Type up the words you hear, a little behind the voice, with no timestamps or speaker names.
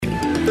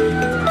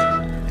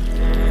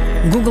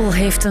Google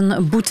heeft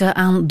een boete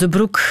aan de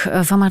broek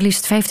van maar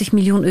liefst 50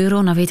 miljoen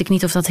euro. Nou weet ik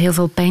niet of dat heel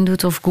veel pijn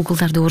doet of Google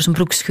daardoor zijn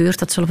broek scheurt.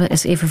 Dat zullen we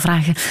eens even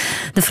vragen.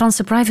 De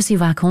Franse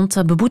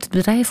privacywaakhond beboet het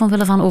bedrijf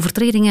omwille van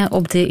overtredingen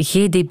op de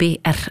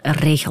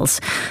GDPR-regels.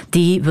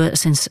 Die we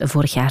sinds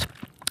vorig jaar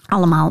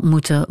allemaal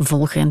moeten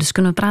volgen. Dus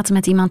kunnen we praten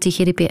met iemand die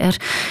GDPR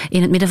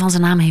in het midden van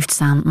zijn naam heeft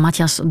staan.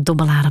 Matthias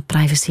Dobbelaere,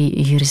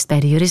 privacy-jurist bij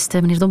de Jurist.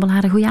 Meneer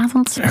Dobbelaere,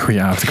 goedenavond.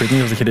 Goedenavond. Ik weet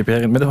niet of de GDPR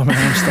in het midden van mijn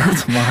naam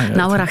staat. Maar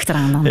nou,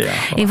 erachteraan dan. Ja,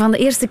 voilà. Een van de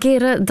eerste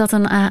keren dat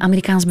een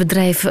Amerikaans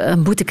bedrijf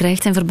een boete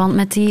krijgt in verband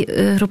met die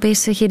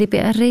Europese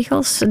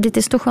GDPR-regels. Dit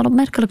is toch wel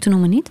opmerkelijk te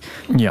noemen, niet?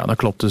 Ja, dat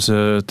klopt. Dus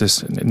het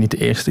is niet de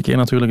eerste keer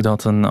natuurlijk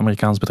dat een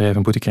Amerikaans bedrijf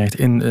een boete krijgt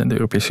in de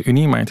Europese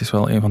Unie, maar het is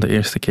wel een van de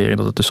eerste keren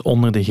dat het dus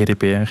onder de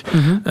GDPR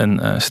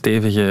een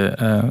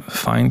stevige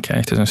fine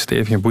krijgt. Dus een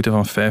stevige boete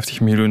van 50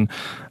 miljoen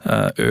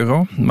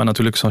euro. Maar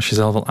natuurlijk, zoals je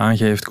zelf al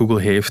aangeeft,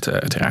 Google heeft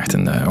uiteraard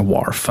een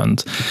war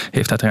fund.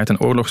 Heeft uiteraard een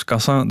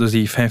oorlogskassa. Dus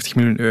die 50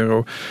 miljoen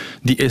euro,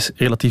 die is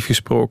relatief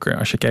gesproken.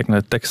 Als je kijkt naar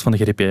de tekst van de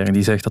GDPR,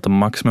 die zegt dat de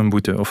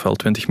maximumboete ofwel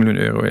 20 miljoen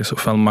euro is,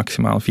 ofwel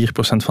maximaal 4%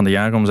 van de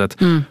jaaromzet.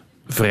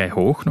 Vrij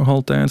hoog nog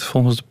altijd,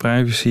 volgens de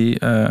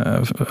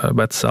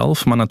privacywet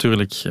zelf. Maar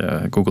natuurlijk,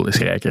 Google is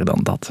rijker dan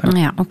dat. Hè.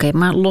 Ja, oké.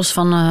 Maar los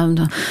van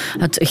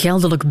het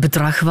geldelijk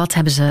bedrag, wat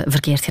hebben ze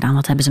verkeerd gedaan?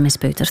 Wat hebben ze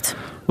mispeuterd?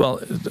 Wel,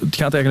 het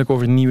gaat eigenlijk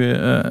over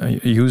nieuwe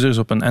users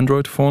op een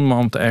Android-phone. Maar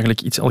om het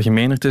eigenlijk iets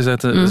algemener te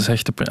zetten,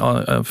 zegt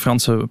de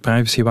Franse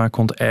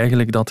privacywaakhond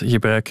eigenlijk dat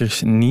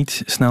gebruikers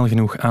niet snel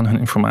genoeg aan hun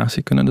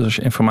informatie kunnen. Dus als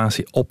je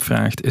informatie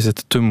opvraagt, is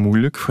het te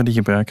moeilijk voor die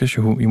gebruikers.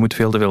 Je moet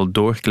veel te veel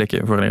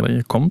doorklikken voordat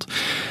je komt.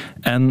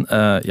 En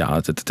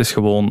het is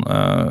gewoon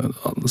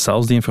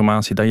zelfs die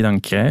informatie dat je dan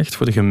krijgt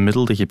voor de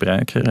gemiddelde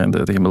gebruiker en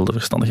de gemiddelde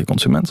verstandige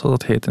consument, zoals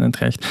dat heet in het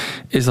recht,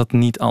 is dat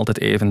niet altijd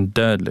even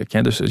duidelijk.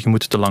 Hè. Dus je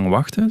moet te lang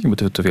wachten, je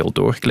moet te veel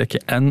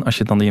doorklikken en als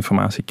je dan die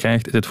informatie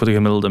krijgt, is het voor de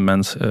gemiddelde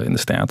mens in de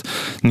straat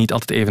niet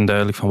altijd even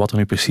duidelijk van wat er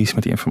nu precies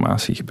met die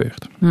informatie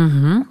gebeurt.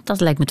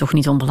 Dat lijkt me toch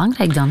niet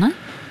onbelangrijk dan, hè?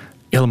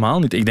 Helemaal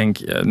niet. Ik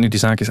denk, nu die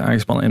zaak is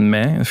aangespannen in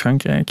mei in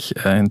Frankrijk,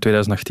 in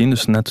 2018,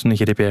 dus net toen de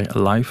GDPR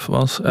live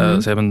was.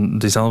 Ze hebben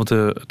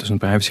diezelfde, dus een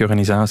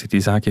privacyorganisatie die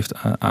zaak heeft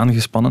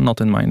aangespannen, Not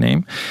in My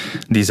Name.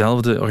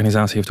 Diezelfde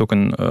organisatie heeft ook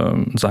een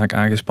zaak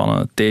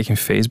aangespannen tegen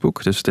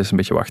Facebook. Dus het is een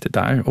beetje wachten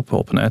daar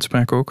op een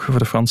uitspraak ook voor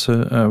de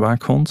Franse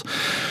waakhond.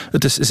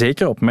 Het is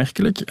zeker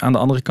opmerkelijk. Aan de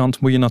andere kant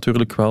moet je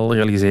natuurlijk wel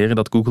realiseren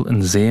dat Google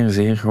een zeer,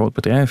 zeer groot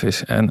bedrijf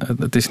is. En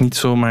het is niet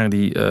zomaar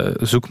die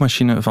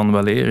zoekmachine van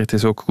weleer. Het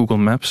is ook Google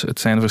Maps. Het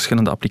zijn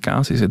verschillende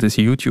applicaties. Het is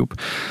YouTube.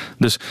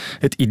 Dus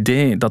het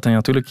idee dat hij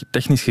natuurlijk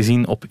technisch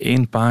gezien op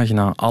één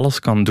pagina alles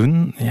kan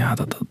doen, ja,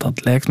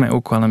 dat lijkt mij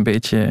ook wel een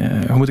beetje,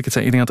 hoe moet ik het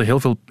zeggen? Ik denk dat er heel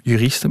veel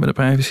juristen bij de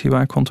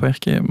privacywaakhond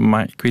werken,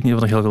 maar ik weet niet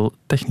of er heel veel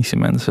technische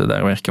mensen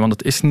daar werken. Want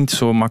het is niet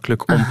zo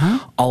makkelijk om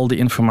al die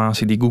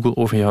informatie die Google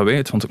over jou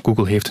weet, want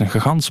Google heeft een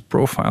gigantisch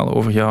profile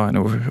over jou en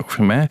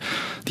over mij.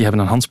 Die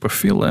hebben een Hans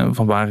profiel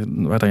van waar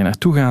dat je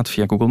naartoe gaat,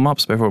 via Google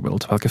Maps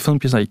bijvoorbeeld. Welke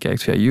filmpjes dat je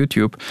kijkt via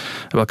YouTube,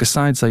 welke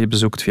sites dat je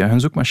bezoekt via hun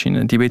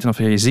zoekmachine. Die weten of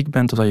je ziek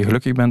bent, of dat je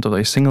gelukkig bent, of dat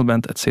je single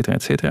bent, et cetera,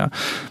 et cetera.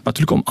 Maar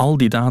natuurlijk om al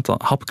die data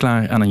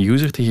hapklaar aan een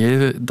user te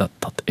geven,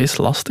 dat is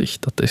lastig.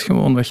 Dat is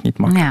gewoonweg niet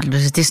makkelijk. Ja,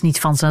 dus het is niet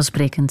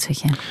vanzelfsprekend,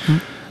 zeg je.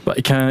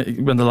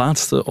 Ik ben de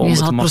laatste om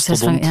het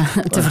mastodont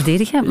te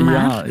verdedigen.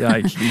 Maar...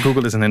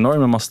 Google is een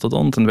enorme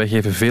mastodont en wij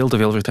geven veel te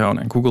veel vertrouwen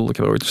aan Google. Ik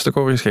heb er ooit een stuk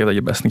over geschreven dat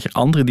je best een keer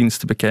andere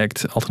diensten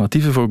bekijkt,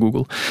 alternatieven voor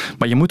Google.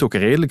 Maar je moet ook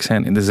redelijk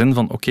zijn in de zin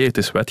van, oké, het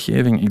is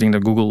wetgeving. Ik denk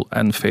dat Google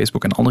en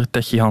Facebook en andere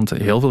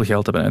techgiganten heel veel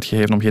geld hebben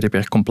uitgegeven om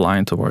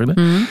GDPR-compliant te worden.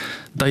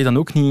 Dat je dan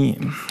ook niet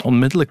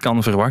onmiddellijk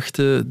kan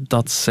verwachten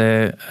dat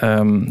zij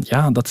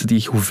dat ze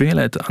die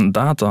hoeveelheid aan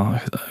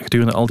data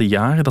gedurende al die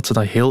jaren, dat ze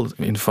dat heel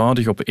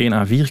eenvoudig op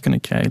 1 A4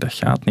 kunnen krijgen. Dat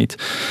gaat niet.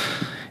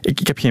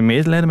 Ik heb geen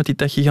medelijden met die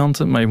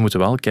techgiganten, maar je moet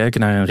wel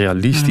kijken naar een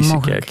realistische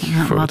kijk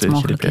voor de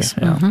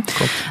GDPR.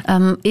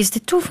 Is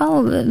dit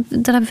toeval? Daar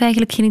hebben we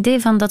eigenlijk geen idee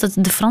van dat het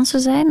de Fransen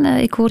zijn.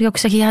 Ik hoor je ook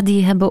zeggen,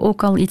 die hebben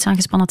ook al iets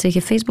aangespannen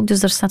tegen Facebook, dus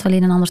daar staat wel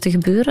een en ander te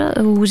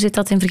gebeuren. Hoe zit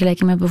dat in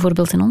vergelijking met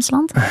bijvoorbeeld in ons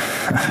land?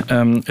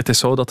 Het is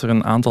zo dat er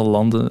een aantal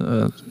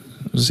landen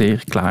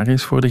zeer klaar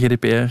is voor de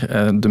GDPR.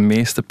 De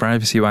meeste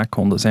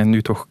privacywaakhondden zijn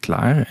nu toch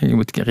klaar. Je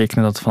moet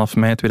rekenen dat vanaf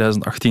mei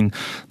 2018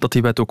 dat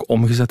die wet ook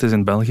omgezet is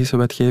in Belgische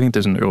wetgeving. Het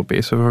is een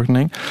Europese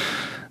verordening.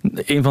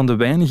 Een van de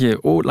weinige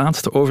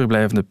laatste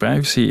overblijvende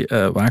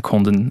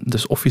privacy-waakhonden,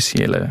 dus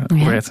officiële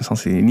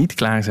overheidsinstanties die niet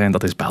klaar zijn,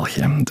 dat is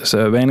België. Dus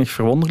weinig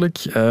verwonderlijk.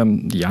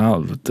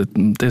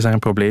 Het is daar een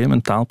probleem,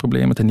 een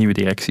taalprobleem met de nieuwe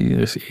directie. Er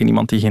is één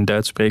iemand die geen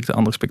Duits spreekt, de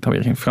ander spreekt dan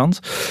weer geen Frans.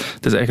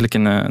 Het is eigenlijk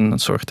een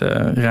soort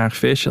raar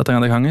feestje dat er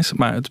aan de gang is.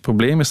 Maar het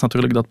probleem is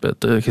natuurlijk dat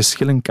de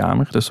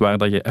geschillenkamer, dus waar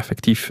dat je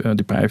effectief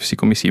de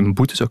privacycommissie een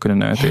boete zou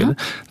kunnen uitdelen,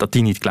 dat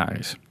die niet klaar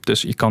is.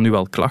 Dus je kan nu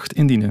wel klacht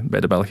indienen bij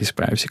de Belgische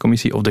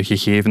privacycommissie of de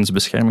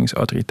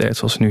gegevensbeschermingsautoriteit,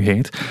 zoals het nu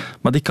heet.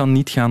 Maar die kan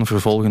niet gaan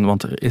vervolgen,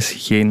 want er is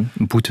geen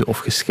boete- of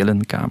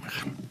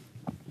geschillenkamer.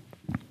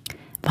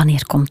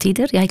 Wanneer komt die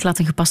er? Ja, ik laat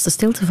een gepaste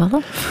stilte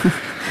vallen.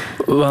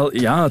 Wel,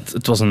 ja,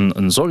 het was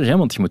een zorg, hè,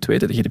 want je moet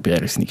weten, de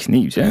GDPR is niks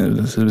nieuws. Hè.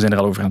 We zijn er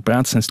al over aan het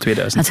praten sinds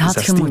 2016. Het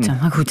had gemoeten,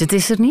 maar goed, het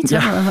is er niet.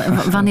 Ja.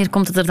 Wanneer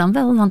komt het er dan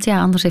wel? Want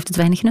ja, anders heeft het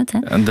weinig nut. Hè?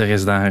 En er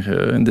is daar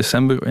in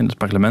december in het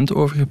parlement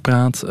over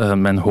gepraat.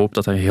 Men hoopt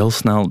dat er heel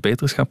snel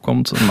beterschap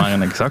komt, maar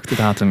een exacte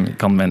datum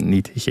kan men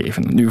niet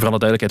geven. Nu, voor alle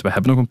duidelijkheid, we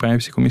hebben nog een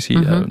privacycommissie.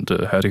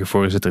 De huidige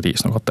voorzitter die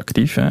is nog wat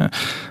actief. Hè.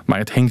 Maar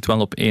het hinkt wel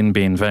op één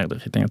been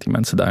verder. Ik denk dat die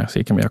mensen daar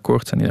zeker mee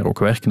akkoord zijn, die daar ook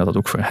werken, dat het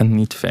ook voor hen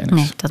niet fijn is.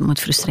 Nee, dat moet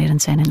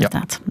frustrerend zijn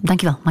inderdaad.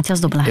 Dankjewel, Matthias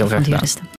Dobbelaere van de Juristen.